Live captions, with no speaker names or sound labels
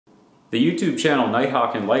The YouTube channel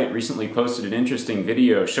Nighthawk and Light recently posted an interesting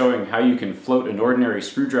video showing how you can float an ordinary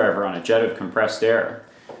screwdriver on a jet of compressed air.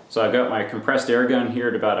 So I've got my compressed air gun here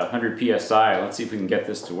at about 100 psi. Let's see if we can get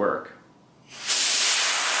this to work. It's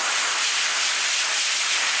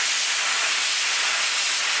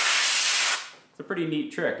a pretty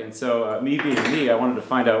neat trick, and so me being me, I wanted to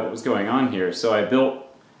find out what was going on here. So I built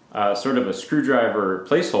sort of a screwdriver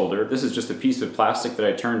placeholder. This is just a piece of plastic that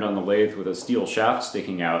I turned on the lathe with a steel shaft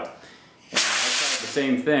sticking out. And I tried the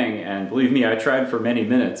same thing, and believe me, I tried for many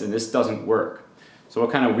minutes and this doesn't work. So what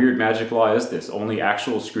kind of weird magic law is this? Only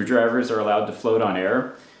actual screwdrivers are allowed to float on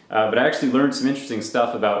air? But I actually learned some interesting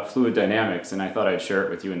stuff about fluid dynamics, and I thought I'd share it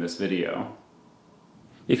with you in this video.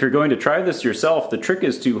 If you're going to try this yourself, the trick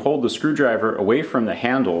is to hold the screwdriver away from the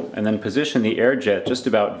handle and then position the air jet just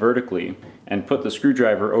about vertically and put the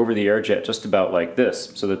screwdriver over the air jet just about like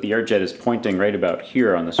this, so that the air jet is pointing right about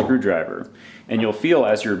here on the screwdriver. And you'll feel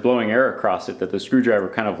as you're blowing air across it that the screwdriver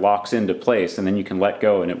kind of locks into place, and then you can let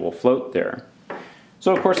go and it will float there.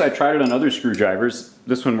 So of course I tried it on other screwdrivers.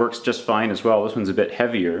 This one works just fine as well. This one's a bit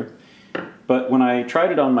heavier. But when I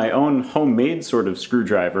tried it on my own homemade sort of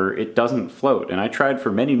screwdriver, it doesn't float, and I tried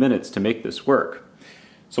for many minutes to make this work.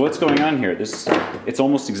 So what's going on here? It's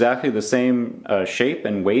almost exactly the same shape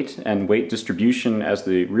and weight distribution as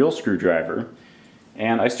the real screwdriver.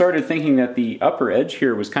 And I started thinking that the upper edge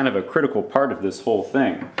here was kind of a critical part of this whole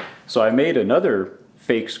thing. So I made another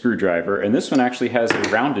fake screwdriver, and this one actually has a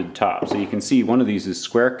rounded top. So you can see one of these is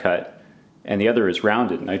square cut and the other is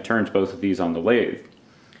rounded, and I turned both of these on the lathe.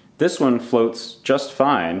 This one floats just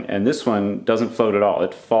fine, and this one doesn't float at all.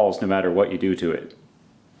 It falls no matter what you do to it.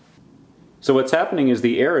 So what's happening is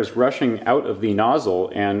the air is rushing out of the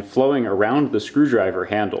nozzle and flowing around the screwdriver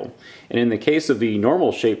handle. And in the case of the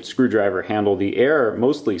normal shaped screwdriver handle, the air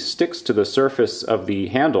mostly sticks to the surface of the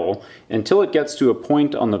handle until it gets to a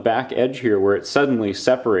point on the back edge here where it suddenly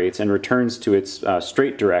separates and returns to its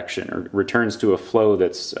straight direction, or returns to a flow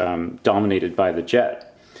that's dominated by the jet.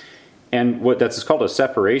 And that's called a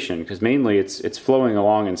separation, because mainly it's flowing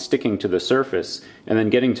along and sticking to the surface, and then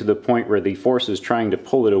getting to the point where the forces trying to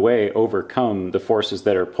pull it away overcome the forces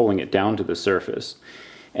that are pulling it down to the surface.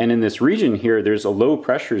 And in this region here, there's a low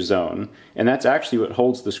pressure zone, and that's actually what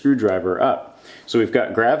holds the screwdriver up. So we've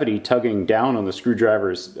got gravity tugging down on the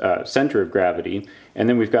screwdriver's center of gravity, and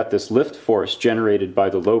then we've got this lift force generated by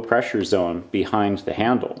the low pressure zone behind the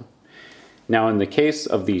handle. Now in the case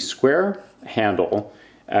of the square handle,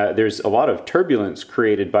 there's a lot of turbulence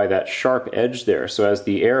created by that sharp edge there. So as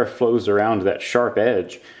the air flows around that sharp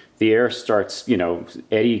edge, the air starts,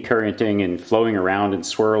 eddy currenting and flowing around and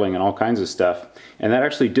swirling and all kinds of stuff. And that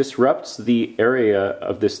actually disrupts the area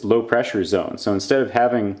of this low pressure zone. So instead of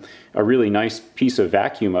having a really nice piece of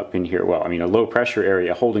vacuum up in here, a low pressure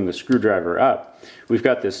area holding the screwdriver up, we've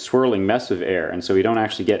got this swirling mess of air, and so we don't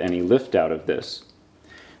actually get any lift out of this.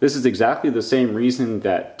 This is exactly the same reason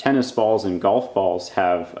that tennis balls and golf balls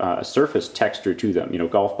have a surface texture to them.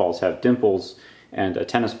 Golf balls have dimples and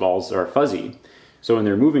tennis balls are fuzzy. So when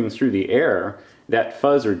they're moving through the air, that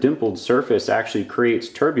fuzz or dimpled surface actually creates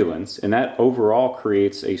turbulence, and that overall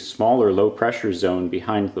creates a smaller low pressure zone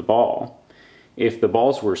behind the ball. If the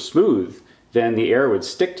balls were smooth, then the air would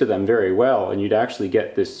stick to them very well, and you'd actually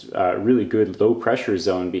get this really good low pressure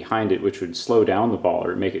zone behind it, which would slow down the ball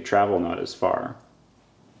or make it travel not as far.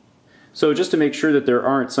 So just to make sure that there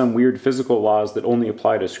aren't some weird physical laws that only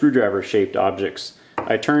apply to screwdriver-shaped objects,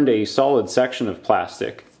 I turned a solid section of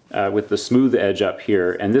plastic with the smooth edge up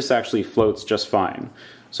here, and this actually floats just fine.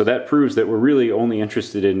 So that proves that we're really only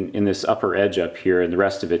interested in this upper edge up here, and the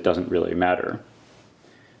rest of it doesn't really matter.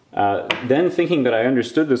 Then, thinking that I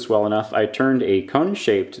understood this well enough, I turned a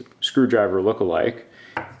cone-shaped screwdriver look-alike,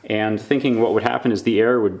 and thinking what would happen is the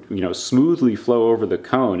air would, smoothly flow over the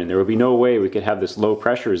cone, and there would be no way we could have this low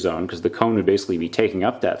pressure zone because the cone would basically be taking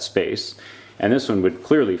up that space. And this one would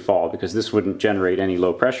clearly fall because this wouldn't generate any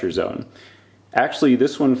low pressure zone. Actually,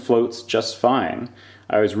 this one floats just fine.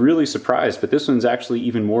 I was really surprised, but this one's actually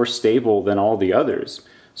even more stable than all the others.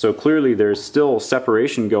 So clearly there's still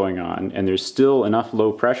separation going on, and there's still enough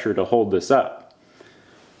low pressure to hold this up.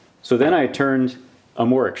 So then I turned a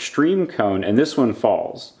more extreme cone, and this one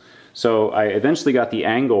falls. So I eventually got the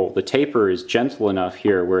angle, the taper is gentle enough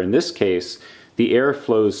here, where in this case the air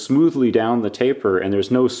flows smoothly down the taper and there's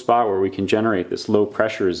no spot where we can generate this low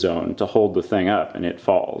pressure zone to hold the thing up, and it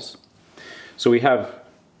falls. So we have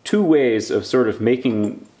two ways of sort of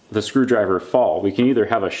making the screwdriver fall. We can either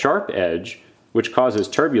have a sharp edge, which causes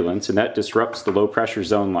turbulence, and that disrupts the low pressure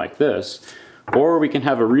zone like this, or we can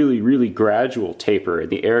have a really, really gradual taper, and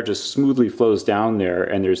the air just smoothly flows down there,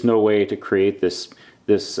 and there's no way to create this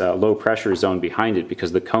this low pressure zone behind it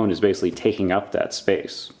because the cone is basically taking up that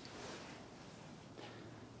space.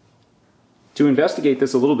 To investigate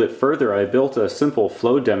this a little bit further, I built a simple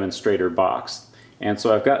flow demonstrator box. And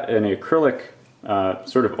so I've got an acrylic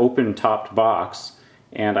sort of open-topped box,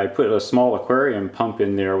 and I put a small aquarium pump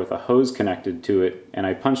in there with a hose connected to it, and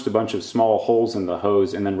I punched a bunch of small holes in the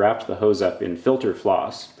hose and then wrapped the hose up in filter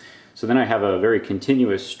floss. So then I have a very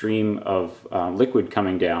continuous stream of liquid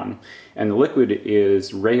coming down, and the liquid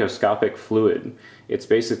is rheoscopic fluid. It's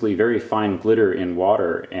basically very fine glitter in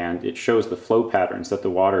water, and it shows the flow patterns that the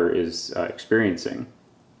water is experiencing.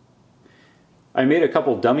 I made a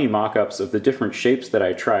couple dummy mock-ups of the different shapes that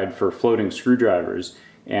I tried for floating screwdrivers,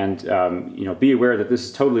 and be aware that this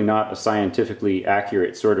is totally not a scientifically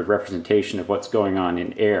accurate sort of representation of what's going on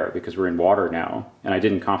in air, because we're in water now, and I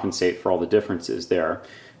didn't compensate for all the differences there.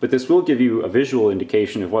 But this will give you a visual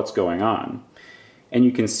indication of what's going on. And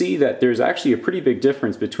you can see that there's actually a pretty big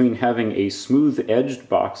difference between having a smooth-edged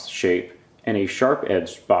box shape and a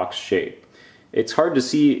sharp-edged box shape. It's hard to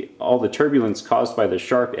see all the turbulence caused by the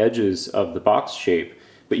sharp edges of the box shape,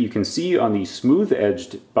 but you can see on the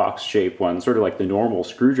smooth-edged box shape one, sort of like the normal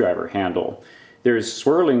screwdriver handle, there's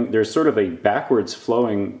sort of a backwards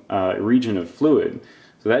flowing region of fluid.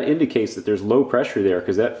 So that indicates that there's low pressure there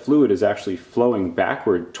because that fluid is actually flowing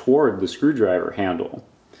backward toward the screwdriver handle.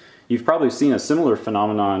 You've probably seen a similar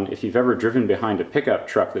phenomenon if you've ever driven behind a pickup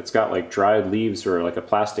truck that's got like dried leaves or like a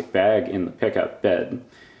plastic bag in the pickup bed.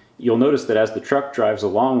 You'll notice that as the truck drives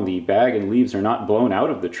along, the bag and leaves are not blown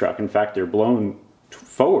out of the truck. In fact, they're blown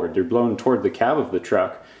forward. They're blown toward the cab of the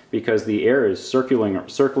truck because the air is circling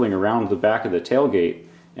around the back of the tailgate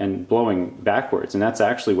and blowing backwards, and that's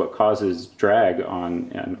actually what causes drag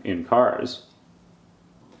in cars.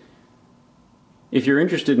 If you're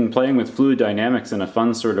interested in playing with fluid dynamics in a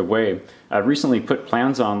fun sort of way, I've recently put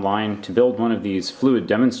plans online to build one of these fluid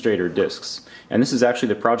demonstrator discs, and this is actually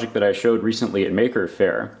the project that I showed recently at Maker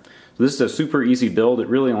Faire. So this is a super easy build. It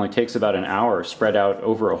really only takes about an hour spread out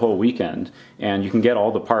over a whole weekend, and you can get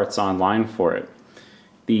all the parts online for it.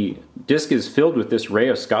 The disc is filled with this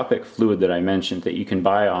rheoscopic fluid that I mentioned that you can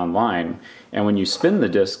buy online, and when you spin the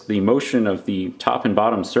disc, the motion of the top and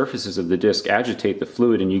bottom surfaces of the disc agitate the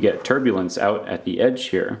fluid and you get turbulence out at the edge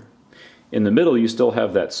here. In the middle you still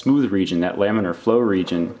have that smooth region, that laminar flow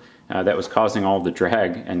region that was causing all the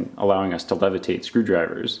drag and allowing us to levitate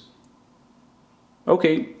screwdrivers.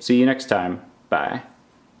 Okay, see you next time. Bye.